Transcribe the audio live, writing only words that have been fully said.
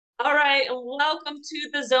All right, welcome to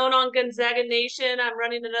the Zone on Gonzaga Nation. I'm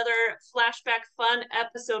running another flashback fun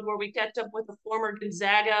episode where we catch up with a former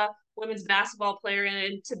Gonzaga women's basketball player.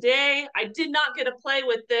 And today I did not get to play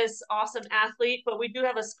with this awesome athlete, but we do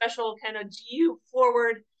have a special kind of GU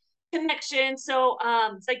forward connection. So,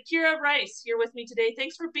 Zykera Rice here with me today.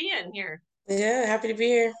 Thanks for being here. Yeah, happy to be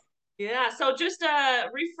here. Yeah, so just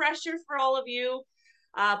a refresher for all of you.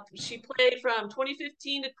 She played from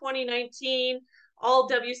 2015 to 2019, all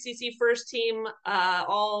WCC first team,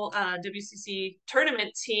 all WCC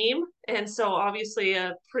tournament team. And so obviously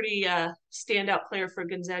a pretty standout player for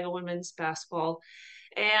Gonzaga women's basketball.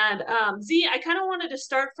 And Z, I kind of wanted to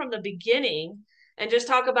start from the beginning and just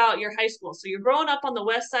talk about your high school. So you're growing up on the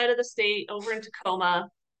west side of the state over in Tacoma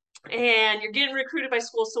and you're getting recruited by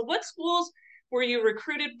schools. So, what schools were you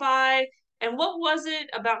recruited by? And what was it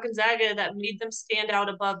about Gonzaga that made them stand out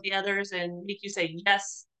above the others and make you say,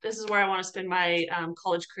 yes, this is where I want to spend my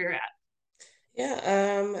college career at?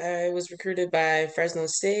 I was recruited by Fresno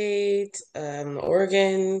State,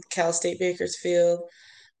 Oregon, Cal State Bakersfield,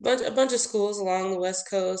 a bunch of schools along the West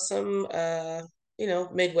Coast, some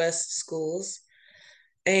Midwest schools.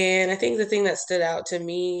 And I think the thing that stood out to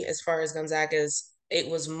me as far as Gonzaga is it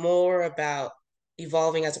was more about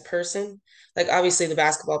evolving as a person. Like obviously the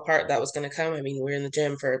basketball part that was going to come. I mean, we're in the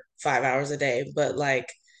gym for 5 hours a day, but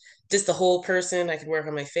like just the whole person. I could work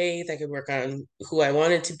on my faith. I could work on who I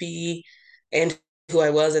wanted to be and who I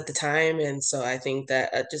was at the time. And so I think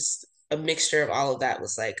that just a mixture of all of that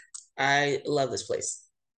was like, I love this place.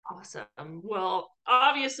 Awesome. Well,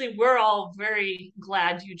 obviously, we're all very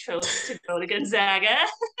glad you chose to go to Gonzaga.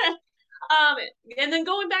 um, and then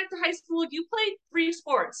going back to high school, you played three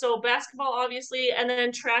sports. So basketball, obviously, and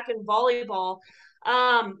then track and volleyball.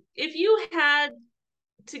 If you had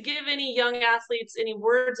to give any young athletes any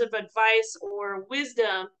words of advice or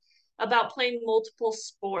wisdom about playing multiple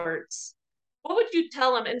sports, what would you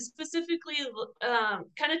tell them? And specifically,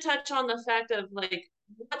 kind of touch on the fact of like,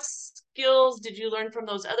 what skills did you learn from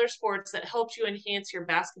those other sports that helped you enhance your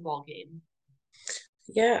basketball game?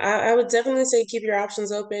 Yeah, I would definitely say keep your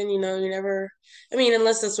options open. You never, I mean,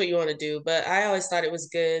 unless that's what you want to do. But I always thought it was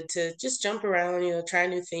good to just jump around, try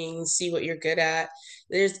new things, see what you're good at.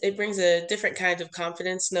 It brings a different kind of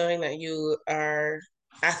confidence knowing that you are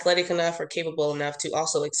athletic enough or capable enough to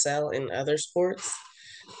also excel in other sports.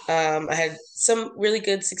 I had some really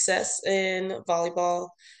good success in volleyball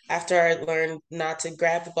after I learned not to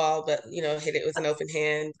grab the ball, but hit it with an open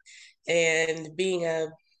hand. And being a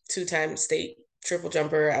two-time state triple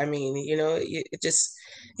jumper, I mean,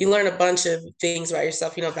 you learn a bunch of things about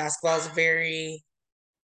yourself. Basketball is very,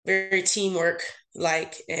 very teamwork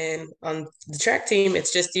like, and on the track team,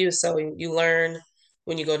 it's just you. So you learn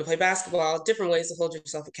when you go to play basketball, different ways to hold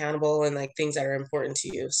yourself accountable and like things that are important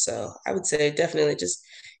to you. So I would say definitely just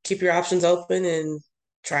keep your options open and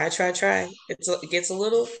try. It gets a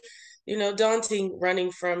little, daunting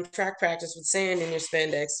running from track practice with sand in your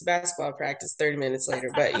spandex to basketball practice 30 minutes later,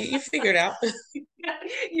 but you figure it out.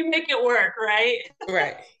 You make it work, right?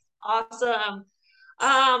 Right. Awesome.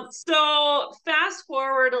 So fast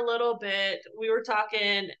forward a little bit, we were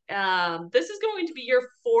talking, this is going to be your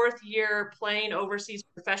fourth year playing overseas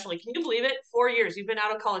professionally. Can you believe it? 4 years. You've been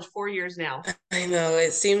out of college 4 years now. I know.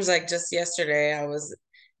 It seems like just yesterday I was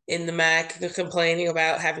in the Mac complaining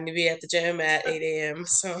about having to be at the gym at 8 a.m.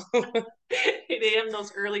 So, 8 a.m.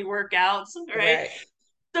 those early workouts, right? right.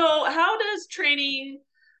 So how does training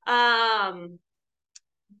um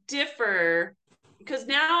differ? Because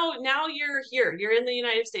now you're here, you're in the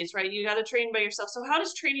United States, right? You got to train by yourself. So how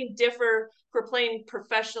does training differ for playing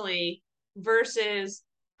professionally versus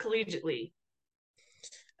collegiately?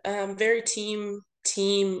 Very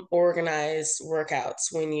team organized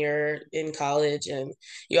workouts when you're in college, and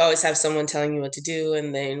you always have someone telling you what to do.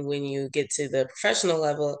 And then when you get to the professional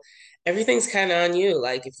level, everything's kind of on you.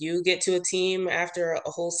 Like if you get to a team after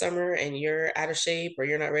a whole summer and you're out of shape or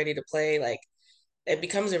you're not ready to play, like it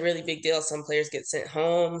becomes a really big deal. Some players get sent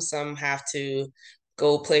home, some have to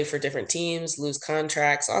go play for different teams, lose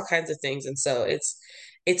contracts, all kinds of things. And so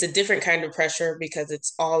it's a different kind of pressure because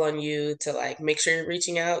it's all on you to like make sure you're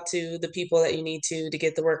reaching out to the people that you need to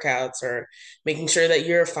get the workouts or making sure that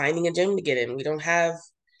you're finding a gym to get in. We don't have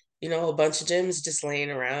a bunch of gyms just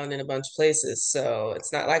laying around in a bunch of places. So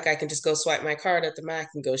it's not like I can just go swipe my card at the Mac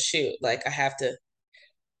and go shoot. Like I have to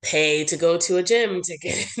pay to go to a gym to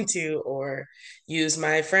get into or use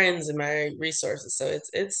my friends and my resources. So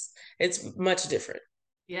it's much different.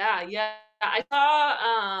 Yeah, yeah. I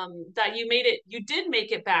saw that you did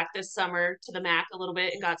make it back this summer to the Mac a little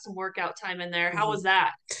bit and got some workout time in there. How was Mhm.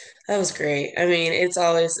 that? That was great. I mean, it's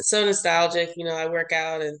always so nostalgic. I work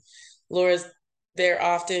out and Laura's they're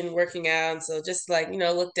often working out. So just like,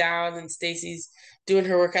 look down and Stacy's doing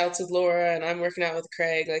her workouts with Laura and I'm working out with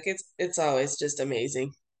Craig. Like it's always just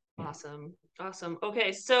amazing. Awesome. Awesome.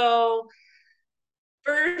 Okay, so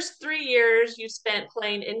first 3 years you spent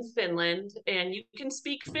playing in Finland, and you can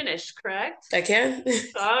speak Finnish, correct? I can?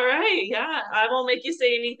 All right, yeah, I won't make you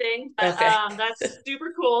say anything, but Okay. that's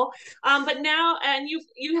super cool. But now, and you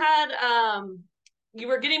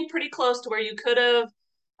were getting pretty close to where you could have,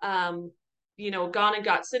 um, gone and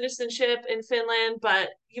got citizenship in Finland, but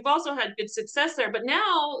you've also had good success there. But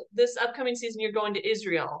now, this upcoming season, you're going to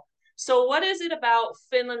Israel. So, what is it about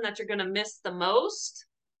Finland that you're going to miss the most?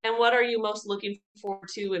 And what are you most looking forward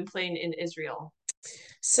to in playing in Israel?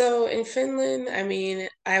 So in Finland, I mean,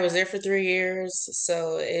 I was there for 3 years,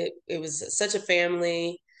 so it was such a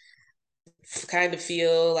family kind of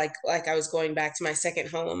feel like I was going back to my second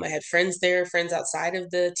home. I had friends there, friends outside of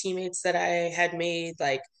the teammates that I had made.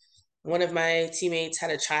 Like one of my teammates had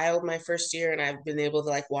a child my first year, and I've been able to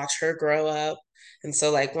like watch her grow up. And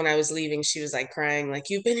so like when I was leaving, she was like crying, like,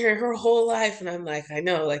 "You've been here her whole life." And I'm like, "I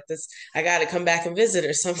know, like this, I got to come back and visit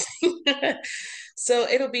or something." So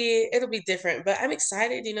it'll be different, but I'm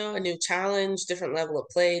excited, a new challenge, different level of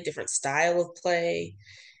play, different style of play.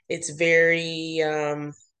 It's very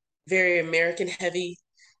American heavy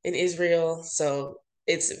in Israel. So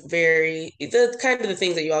it's very the kind of the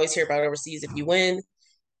things that you always hear about overseas. If you win,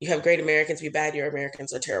 you have great Americans. If you bad, your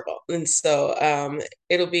Americans are terrible. And so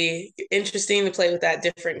it'll be interesting to play with that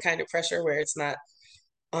different kind of pressure where it's not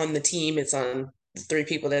on the team, it's on the three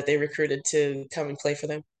people that they recruited to come and play for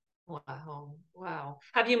them. Wow. Wow.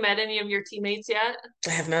 Have you met any of your teammates yet?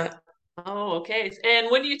 I have not. Oh, okay. And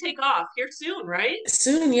when do you take off? Here soon, right?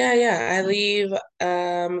 Soon, yeah, yeah. I leave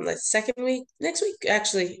like second week next week,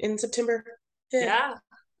 actually, in September. Yeah. Yeah.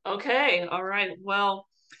 Okay. All right. Well,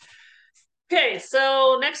 okay.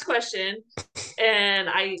 So next question, and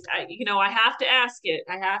I have to ask it.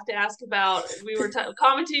 I have to ask about. We were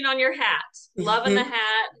commenting on your hat, loving the Mhm.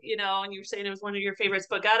 hat, and you were saying it was one of your favorites.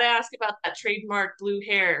 But got to ask about that trademark blue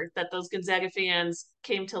hair that those Gonzaga fans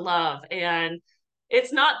came to love, and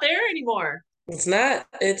it's not there anymore. It's not,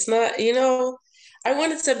 I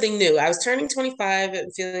wanted something new. I was turning 25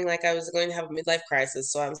 and feeling like I was going to have a midlife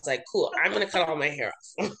crisis. So I was like, cool, I'm going to cut all my hair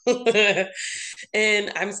off.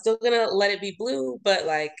 And I'm still going to let it be blue, but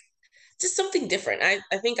like just something different. I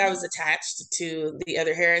think I was attached to the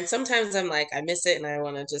other hair. And sometimes I'm like, I miss it and I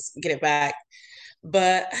want to just get it back.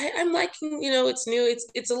 But I'm liking, it's new.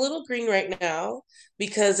 It's a little green right now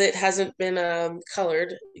because it hasn't been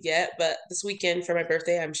colored yet. But this weekend for my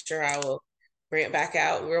birthday, I'm sure I will bring it back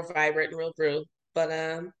out, real vibrant and real blue. But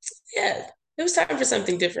yeah, it was time for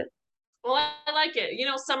something different, Well, I like it.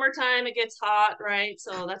 Summertime, it gets hot, right?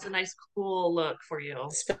 So that's a nice, cool look for you.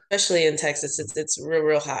 especially in Texas. It's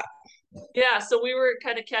real hot. Yeah, so we were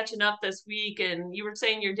kind of catching up this week, and you were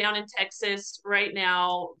saying you're down in Texas right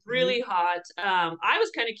now, Mhm. really hot. I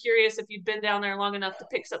was kind of curious if you've been down there long enough to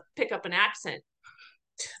pick up an accent.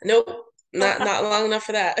 Nope, not long enough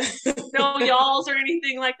for that. No y'alls or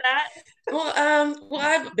anything like that. Well,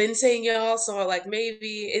 I've been saying y'all, so like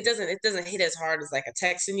maybe it doesn't hit as hard as like a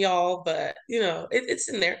Texan y'all, but it's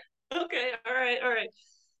in there. Okay, all right, all right.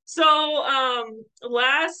 So,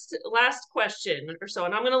 last question or so,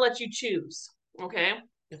 and I'm gonna let you choose. Okay.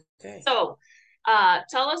 Okay. So,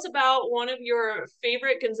 tell us about one of your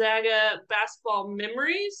favorite Gonzaga basketball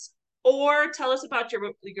memories, or tell us about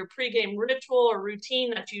your pregame ritual or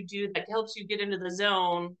routine that you do that helps you get into the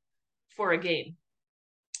zone for a game.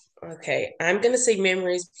 Okay, I'm gonna say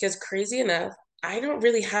memories because crazy enough, I don't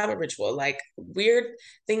really have a ritual. Like weird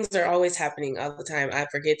things are always happening all the time.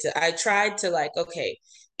 I tried to like, okay,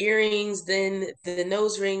 earrings, then the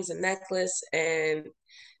nose rings and necklace, and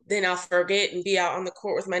then I'll forget and be out on the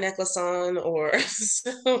court with my necklace on, or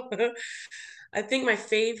so I think my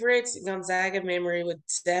favorite Gonzaga memory would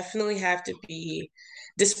definitely have to be,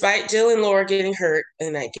 despite Jill and Laura getting hurt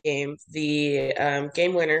in that game, the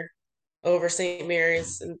game winner over St.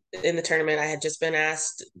 Mary's in the tournament. I had just been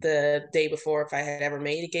asked the day before if I had ever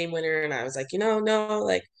made a game winner, and I was like, no,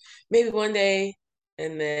 like maybe one day.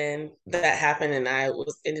 And then that happened, and I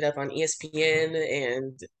was ended up on ESPN,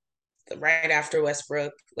 and right after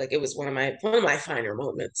Westbrook, like it was one of my finer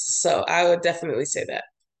moments. So I would definitely say that.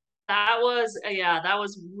 That was yeah, that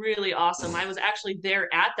was really awesome. I was actually there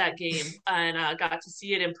at that game and got to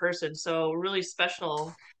see it in person, so really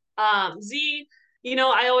special. Z,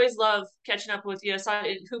 I always love catching up with you. I saw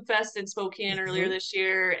you at Hoop Fest in Spokane earlier Mhm. this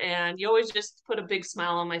year, and you always just put a big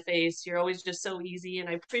smile on my face. You're always just so easy, and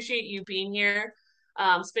I appreciate you being here,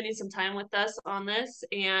 spending some time with us on this.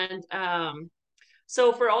 And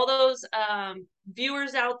so for all those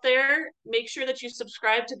viewers out there, make sure that you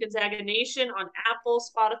subscribe to Gonzaga Nation on Apple,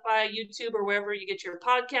 Spotify, YouTube, or wherever you get your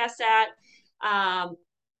podcasts at.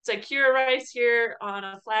 Zykera Rice here on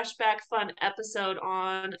a flashback fun episode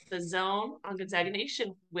on the Zone on Gonzaga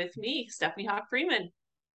Nation with me, Stephanie Hawk-Freeman.